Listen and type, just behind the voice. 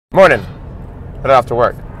Morning. Headed off to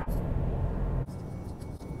work.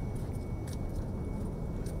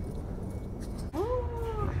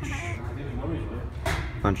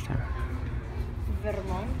 Lunchtime.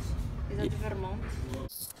 Vermont? Is that Vermont?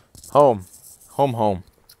 Home. Home.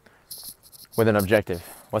 With an objective.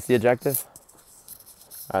 What's the objective?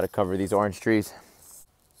 I gotta cover these orange trees.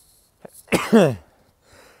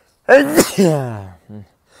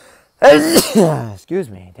 Excuse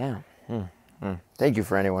me. Damn. Thank you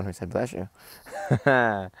for anyone who said bless you.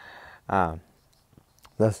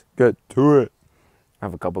 Let's get to it. I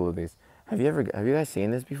have a couple of these. Have you guys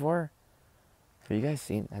seen this before? Have you guys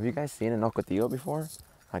seen an ocotillo before?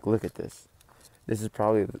 Like, look at this. This is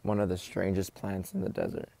probably one of the strangest plants in the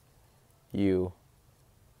desert. You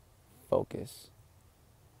focus.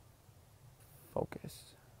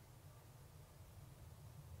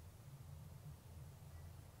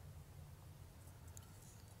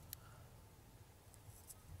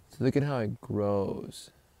 So look at how it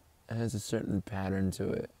grows. It has a certain pattern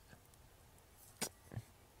to it.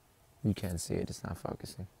 You can't see it, it's not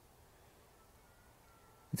focusing.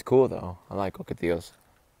 It's cool though. I like ocotillos.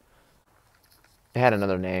 It had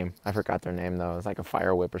another name. I forgot their name though. It's like a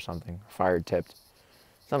fire whip or something. Fire tipped.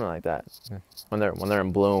 Something like that. When they're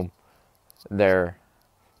in bloom, it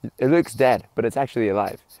looks dead, but it's actually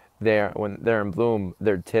alive. When they're in bloom,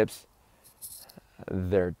 their tips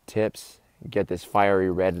get this fiery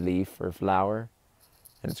red leaf or flower,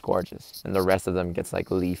 and it's gorgeous. And the rest of them gets like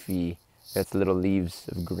leafy, gets little leaves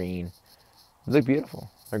of green. They look beautiful.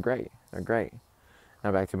 They're great.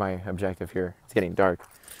 Now back to my objective here. It's getting dark.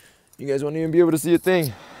 You guys won't even be able to see a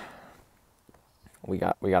thing. We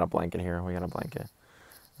got a blanket here. We got a blanket.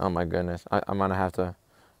 Oh my goodness. I'm gonna have to.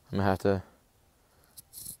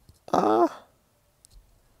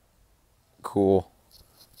 Cool.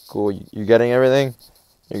 You getting everything?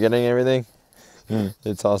 You're getting everything?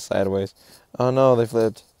 It's all sideways. Oh no, they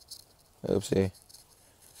flipped. Oopsie.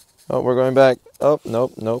 Oh, we're going back. Oh,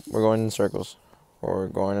 nope. We're going in circles.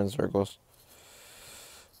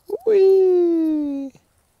 Whee!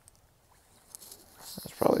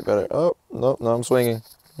 That's probably better. Oh, nope, no, I'm swinging.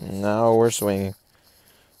 Now we're swinging.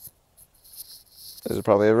 This is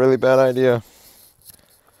probably a really bad idea.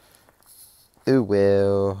 Ooh,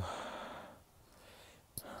 well.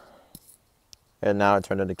 And now it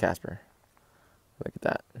turned into Casper. Look at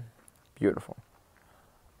that. Beautiful.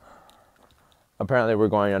 Apparently we're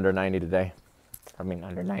going under 90 today. I mean,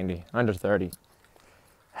 under 90. Under 30.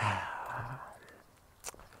 I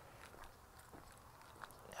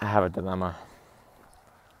have a dilemma.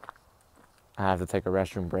 I have to take a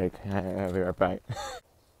restroom break. I'll be right back.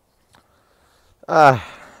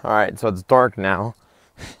 Alright, so it's dark now.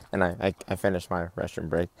 And I finished my restroom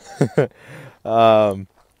break. I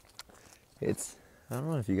don't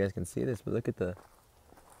know if you guys can see this, but look at the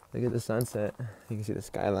sunset. You can see the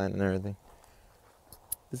skyline and everything.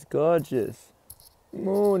 It's gorgeous.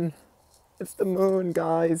 Moon. It's the moon,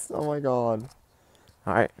 guys. Oh my god.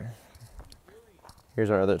 Alright. Here's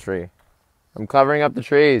our other tree. I'm covering up the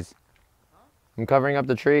trees. Why?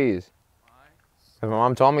 Because my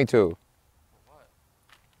mom told me to. What?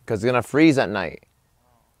 Because it's gonna freeze at night.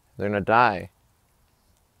 They're gonna die.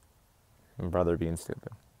 My brother being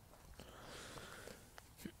stupid.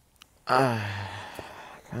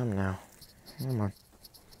 Come now. Come on.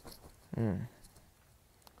 Well,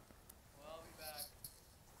 I'll be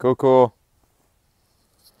back. Cool.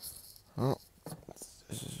 Oh,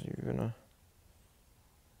 you're gonna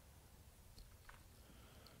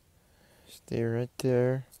stay right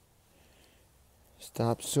there.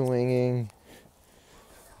 Stop swinging.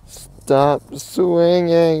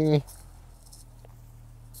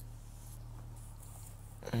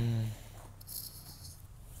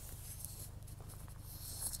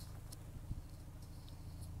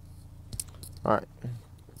 Alright.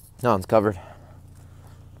 Now it's covered.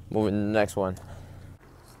 Moving to the next one.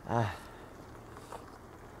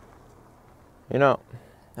 You know,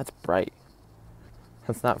 that's bright.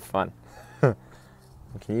 That's not fun.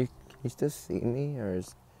 Can you still see me, or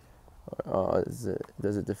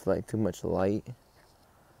does it deflect too much light?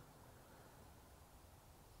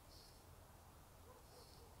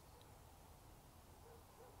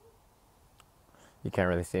 You can't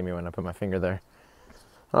really see me when I put my finger there.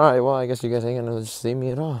 Alright, well, I guess you guys ain't gonna see me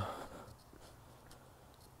at all.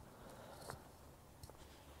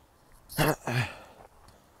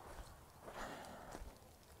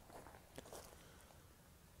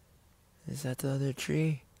 Is that the other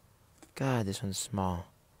tree? God, this one's small.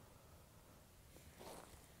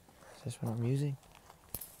 Is this what I'm using?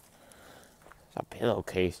 It's a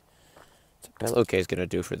pillowcase. What's a pillowcase gonna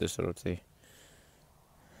do for this little tree?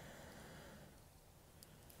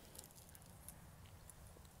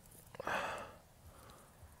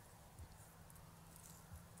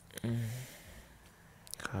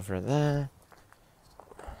 cover that.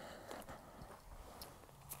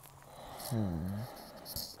 And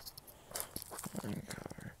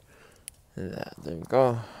cover that. There we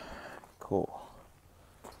go. Cool.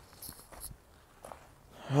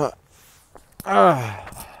 The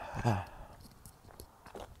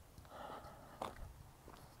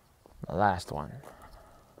last one.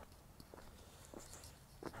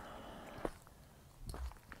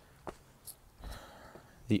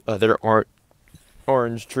 The other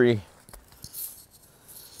orange tree.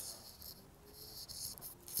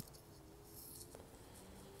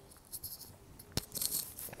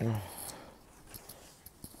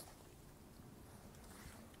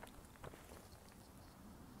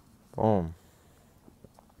 Boom.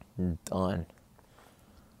 Done.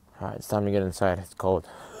 Alright, it's time to get inside. It's cold.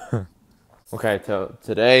 Okay, so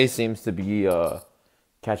today seems to be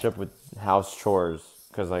catch up with house chores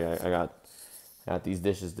because like I got these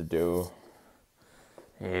dishes to do.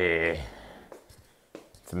 Yeah,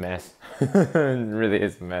 it's a mess. It really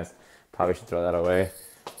is a mess. Probably should throw that away.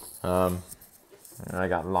 And I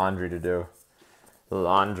got laundry to do.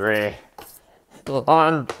 Laundry.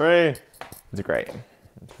 It's great.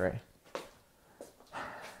 It's great.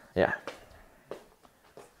 Yeah.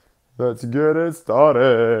 Let's get it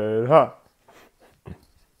started, huh?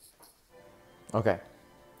 Okay,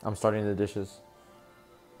 I'm starting the dishes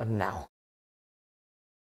now.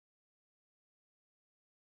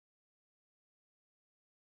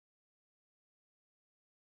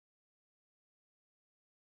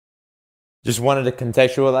 Just wanted to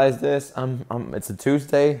contextualize this. It's a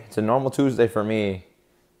Tuesday. It's a normal Tuesday for me,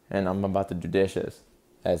 and I'm about to do dishes,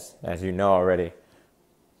 as you know already.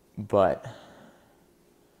 But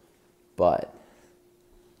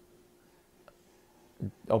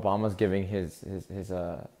Obama's giving his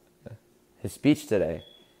speech today,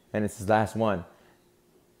 and it's his last one.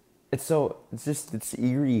 It's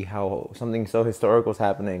eerie how something so historical is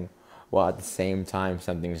happening, while at the same time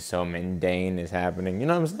something so mundane is happening. You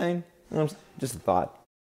know what I'm saying? You know what I'm saying? Just a thought.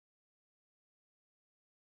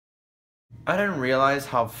 I didn't realize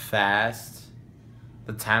how fast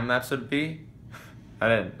the time lapse would be.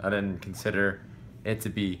 I didn't consider it to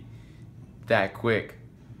be that quick.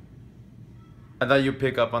 I thought you'd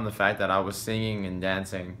pick up on the fact that I was singing and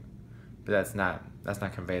dancing, but that's not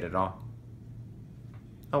conveyed at all.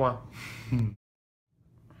 Oh well.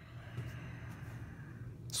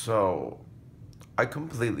 So, I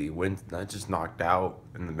completely I just knocked out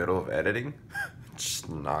in the middle of editing. Just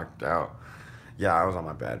knocked out. Yeah, I was on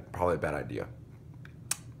my bed. Probably a bad idea.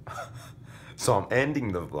 So I'm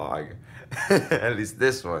ending the vlog, at least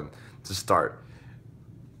this one, to start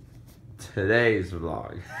today's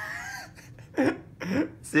vlog.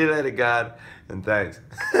 See you later, God, and thanks.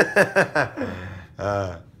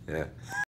 Yeah.